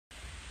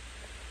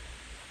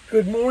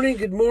Good morning,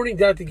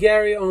 Dr.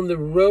 Gary on the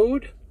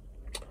road.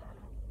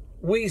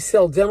 We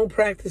sell dental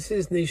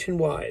practices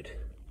nationwide.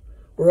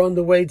 We're on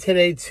the way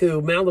today to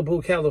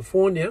Malibu,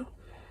 California,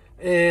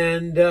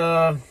 and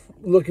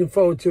looking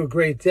forward to a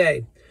great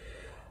day.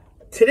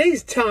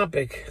 Today's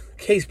topic,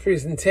 case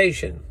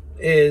presentation,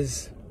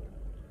 is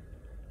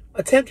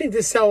attempting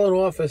to sell an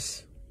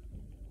office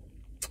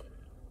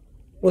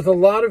with a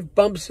lot of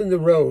bumps in the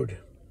road,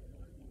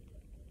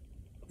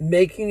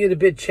 making it a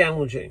bit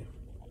challenging.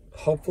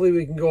 Hopefully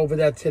we can go over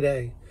that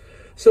today.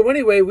 So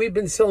anyway, we've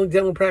been selling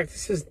dental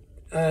practices.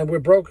 We're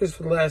brokers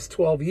for the last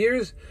 12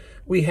 years.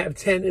 We have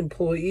 10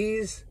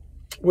 employees.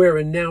 We're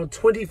in now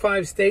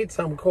 25 states.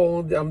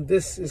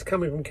 This is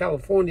coming from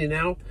California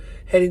now,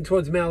 heading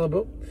towards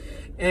Malibu.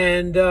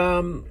 And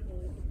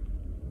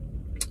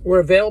we're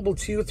available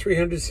to you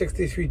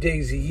 363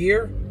 days a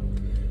year.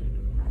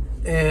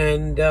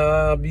 And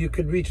you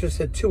could reach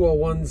us at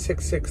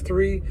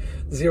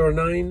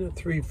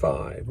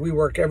 201-663-0935. We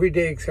work every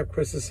day except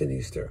Christmas and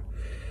Easter.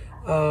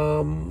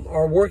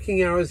 Our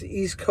working hours,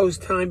 East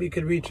Coast time, you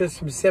could reach us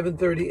from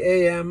 7:30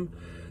 a.m.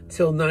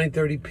 till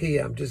 9:30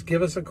 p.m. Just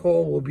give us a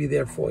call. We'll be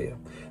there for you.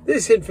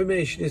 This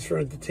information is for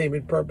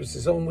entertainment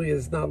purposes only.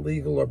 It's not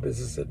legal or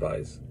business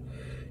advice.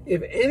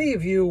 If any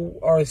of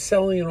you are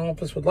selling an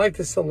office, would like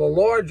to sell a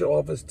large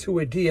office to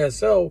a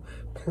DSO,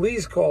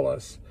 please call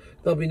us.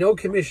 There'll be no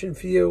commission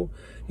for you.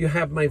 You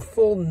have my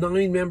full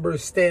 9-member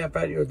staff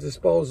at your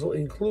disposal,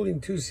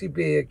 including 2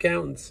 CPA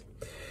accountants.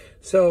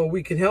 So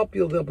we can help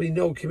you. There'll be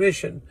no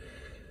commission.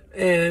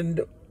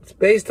 And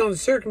based on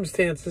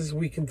circumstances,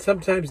 we can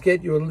sometimes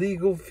get your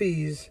legal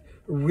fees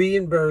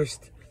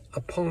reimbursed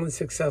upon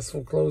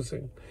successful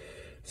closing.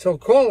 So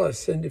call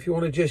us, and if you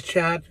want to just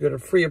chat, you got a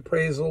free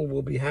appraisal,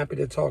 we'll be happy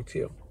to talk to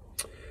you.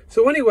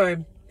 So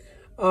anyway,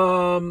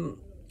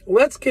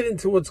 let's get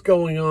into what's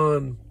going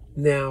on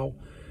now.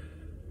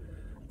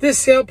 This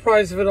sale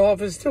price of an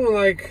office, doing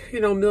like,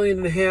 $1.5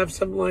 million,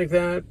 something like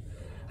that,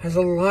 has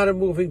a lot of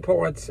moving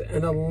parts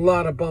and a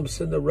lot of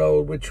bumps in the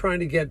road. We're trying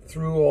to get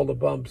through all the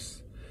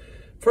bumps.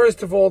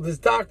 First of all, this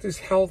doctor's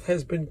health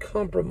has been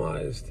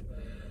compromised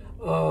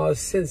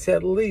since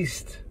at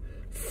least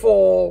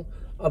fall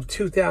of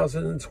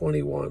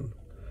 2021.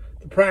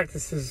 The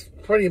practice is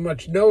pretty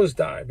much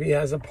nosedive. He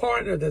has a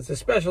partner that's a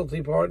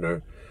specialty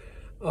partner,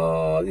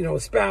 a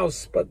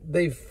spouse, but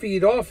they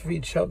feed off of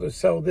each other.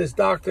 So this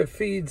doctor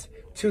feeds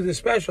to the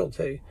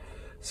specialty.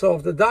 So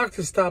if the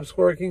doctor stops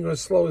working or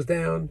slows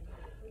down,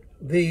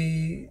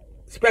 the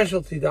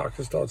specialty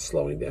doctor starts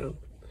slowing down.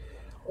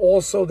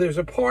 Also, there's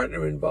a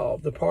partner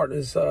involved. The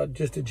partner's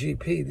just a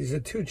GP. These are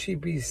 2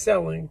 GPs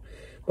selling,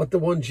 but the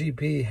one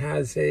GP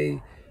has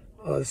a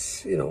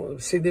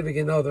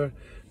significant other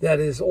that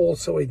is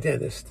also a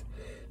dentist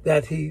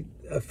that he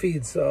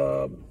feeds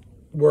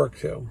work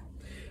to.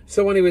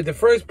 So anyway, the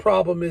first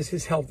problem is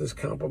his health is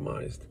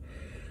compromised.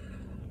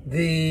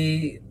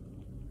 The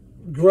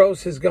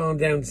gross has gone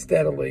down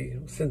steadily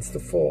since the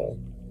fall,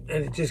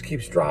 and it just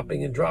keeps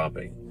dropping and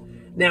dropping.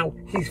 Now,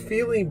 he's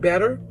feeling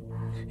better.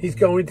 He's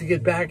going to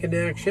get back in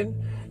action,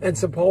 and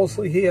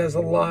supposedly he has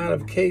a lot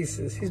of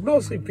cases. He's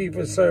mostly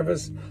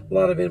fee-for-service, a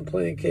lot of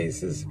implant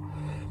cases,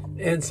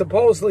 and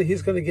supposedly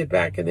he's going to get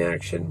back in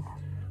action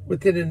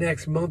within the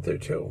next month or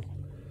two.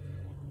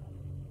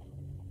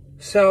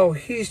 So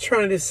he's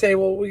trying to say,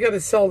 well, we got to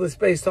sell this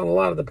based on a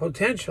lot of the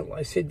potential.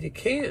 I said, you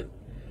can't.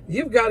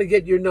 You've got to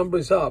get your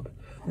numbers up.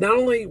 Not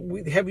only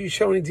have you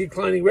showing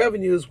declining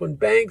revenues, when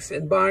banks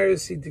and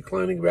buyers see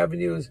declining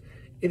revenues,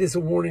 it is a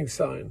warning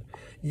sign.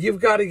 You've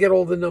got to get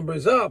all the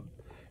numbers up.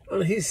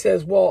 And he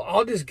says, well,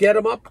 I'll just get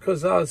them up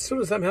because as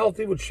soon as I'm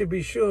healthy, which should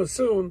be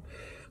soon,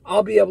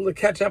 I'll be able to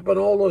catch up on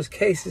all those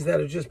cases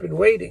that have just been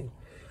waiting.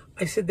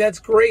 I said, that's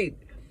great.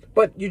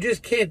 But you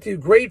just can't do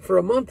great for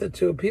a month or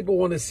two. People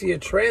want to see a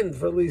trend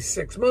for at least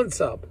 6 months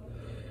up.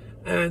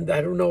 And I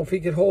don't know if he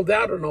can hold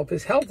out. I don't know if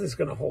his health is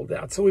going to hold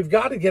out. So we've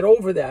got to get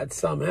over that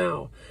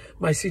somehow.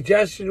 My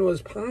suggestion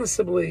was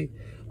possibly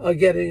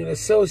getting an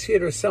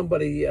associate or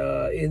somebody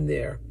in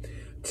there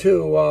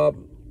to,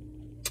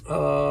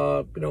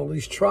 at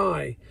least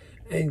try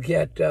and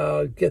get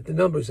the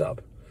numbers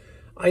up.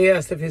 I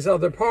asked if his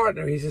other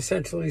partner, he's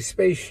essentially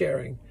space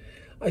sharing.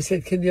 I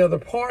said, can the other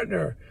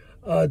partner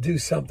do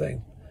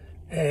something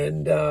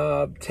and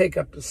take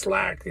up the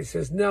slack? He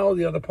says, no,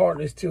 the other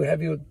partner is too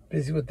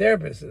busy with their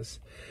business.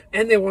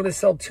 And they want to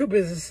sell 2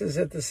 businesses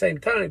at the same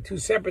time, 2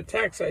 separate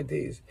tax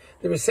IDs.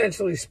 They're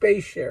essentially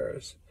space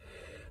sharers.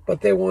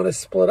 But they want to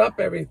split up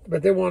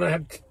but they want to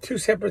have 2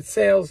 separate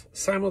sales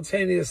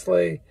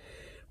simultaneously,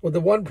 where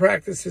the one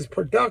practice is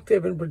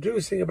productive and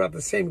producing about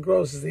the same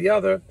gross as the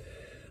other,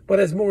 but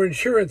has more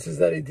insurances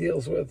that he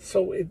deals with.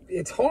 So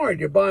it's hard.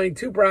 You're buying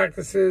 2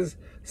 practices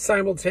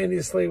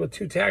simultaneously with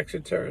 2 tax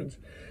returns,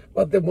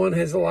 but the one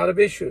has a lot of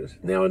issues.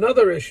 Now,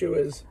 another issue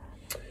is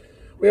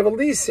we have a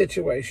lease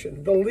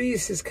situation. The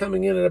lease is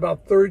coming in at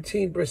about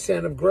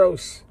 13% of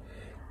gross.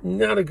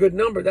 Not a good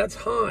number. That's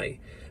high.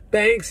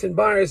 Banks and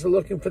buyers are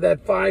looking for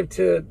that 5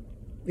 to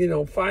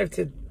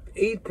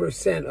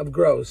 8% of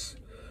gross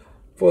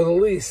for the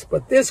lease.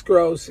 But this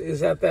gross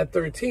is at that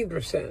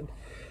 13%.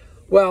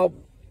 Well,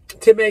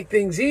 to make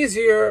things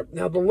easier,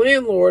 now the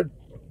landlord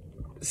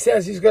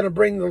says he's going to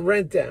bring the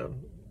rent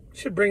down.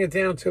 Should bring it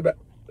down to about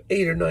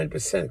 8 or 9%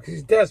 because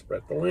he's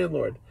desperate, the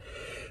landlord.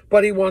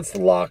 But he wants to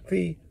lock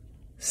the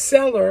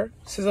seller.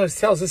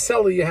 Tells the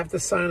seller, you have to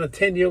sign a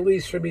 10-year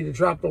lease for me to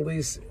drop the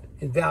lease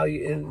in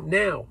value in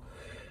now.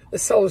 The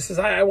seller says,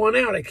 I want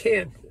out, I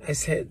can't. I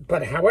said,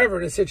 but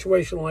however, in a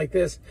situation like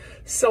this,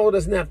 seller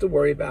doesn't have to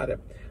worry about it.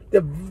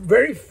 The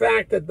very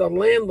fact that the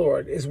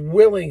landlord is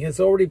willing, has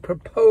already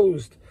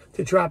proposed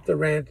to drop the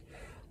rent,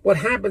 what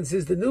happens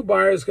is the new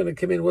buyer is going to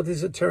come in with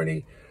his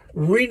attorney,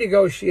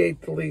 renegotiate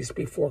the lease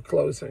before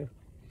closing.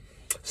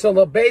 So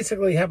they'll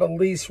basically have a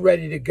lease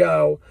ready to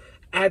go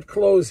at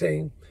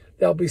closing.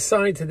 They'll be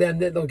signed to them,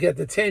 then they'll get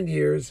the 10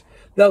 years,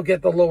 they'll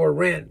get the lower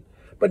rent.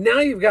 But now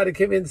you've got to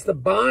convince the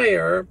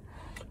buyer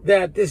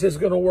that this is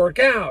going to work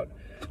out,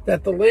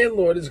 that the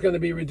landlord is going to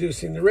be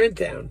reducing the rent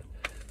down.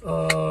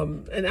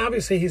 And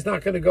obviously he's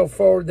not going to go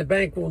forward. The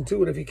bank won't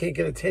do it if he can't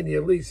get a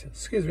 10-year lease.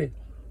 Excuse me.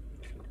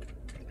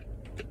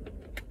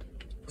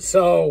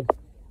 So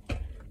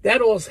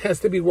that all has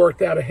to be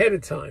worked out ahead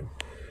of time.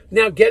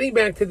 Now, getting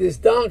back to this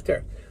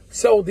doctor.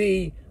 So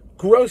the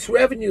gross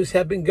revenues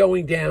have been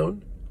going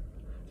down.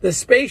 The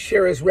space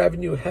shares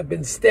revenue have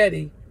been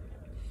steady.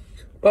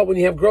 But when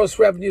you have gross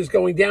revenues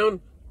going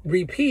down,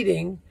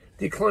 repeating,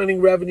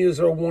 declining revenues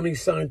are a warning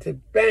sign to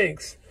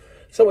banks.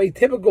 So a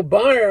typical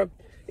buyer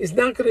is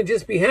not going to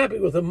just be happy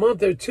with a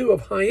month or two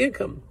of high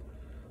income.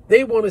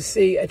 They want to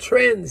see a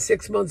trend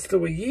 6 months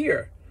to a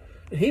year.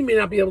 And he may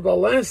not be able to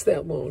last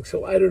that long.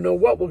 So I don't know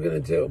what we're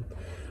going to do.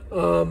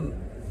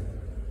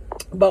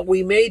 But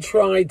we may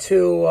try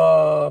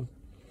to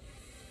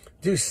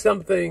do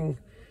something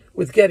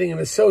with getting an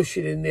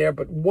associate in there.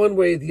 But one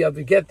way or the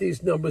other, get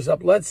these numbers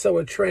up. Let's sow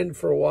a trend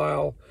for a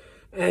while.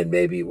 And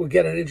maybe we'll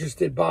get an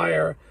interested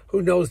buyer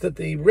who knows that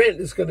the rent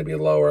is going to be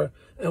lower,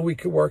 and we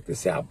can work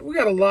this out. But we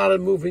got a lot of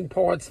moving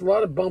parts, a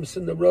lot of bumps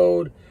in the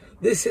road.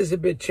 This is a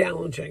bit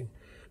challenging,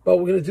 but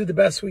we're going to do the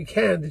best we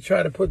can to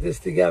try to put this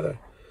together.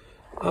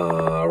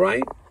 All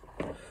right.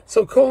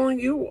 So calling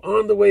you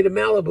on the way to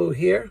Malibu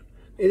here.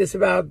 It is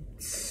about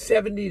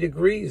 70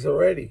 degrees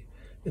already.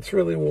 It's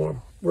really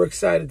warm. We're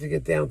excited to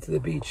get down to the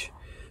beach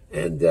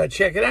and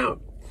check it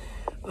out.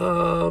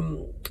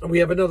 We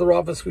have another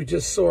office we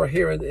just saw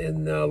here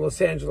in Los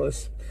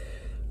Angeles.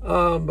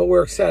 But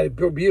we're excited.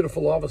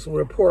 Beautiful office. We'll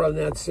report on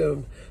that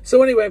soon.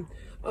 So anyway,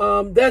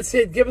 that's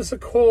it. Give us a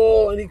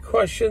call. Any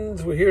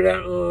questions? We're here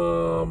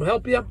to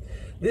help you.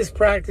 This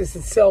practice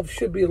itself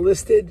should be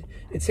listed.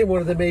 It's in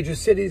one of the major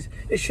cities.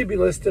 It should be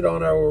listed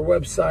on our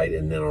website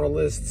and then our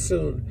list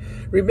soon.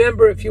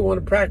 Remember, if you want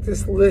a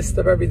practice list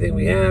of everything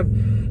we have,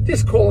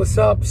 just call us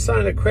up,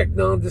 sign a quick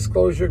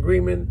non-disclosure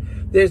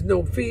agreement. There's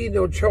no fee,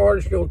 no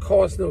charge, no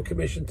cost, no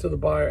commission to the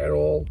buyer at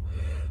all.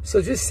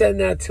 So just send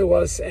that to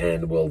us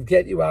and we'll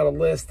get you out a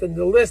list. And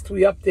the list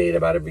we update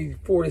about every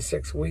 4 to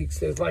 6 weeks.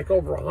 There's like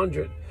over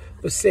 100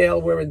 for sale.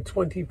 We're in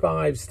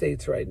 25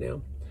 states right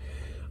now.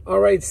 All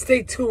right,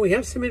 stay tuned. We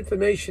have some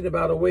information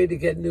about a way to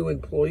get new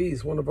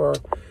employees. One of our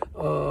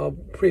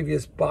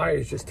previous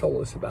buyers just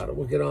told us about it.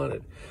 We'll get on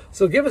it.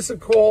 So give us a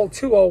call,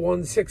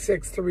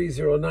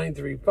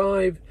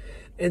 201-663-0935.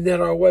 And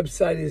then our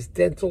website is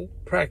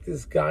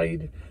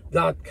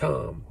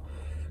dentalpracticeguide.com.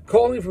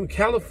 Calling from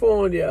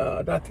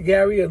California, Dr.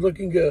 Gary, you're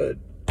looking good.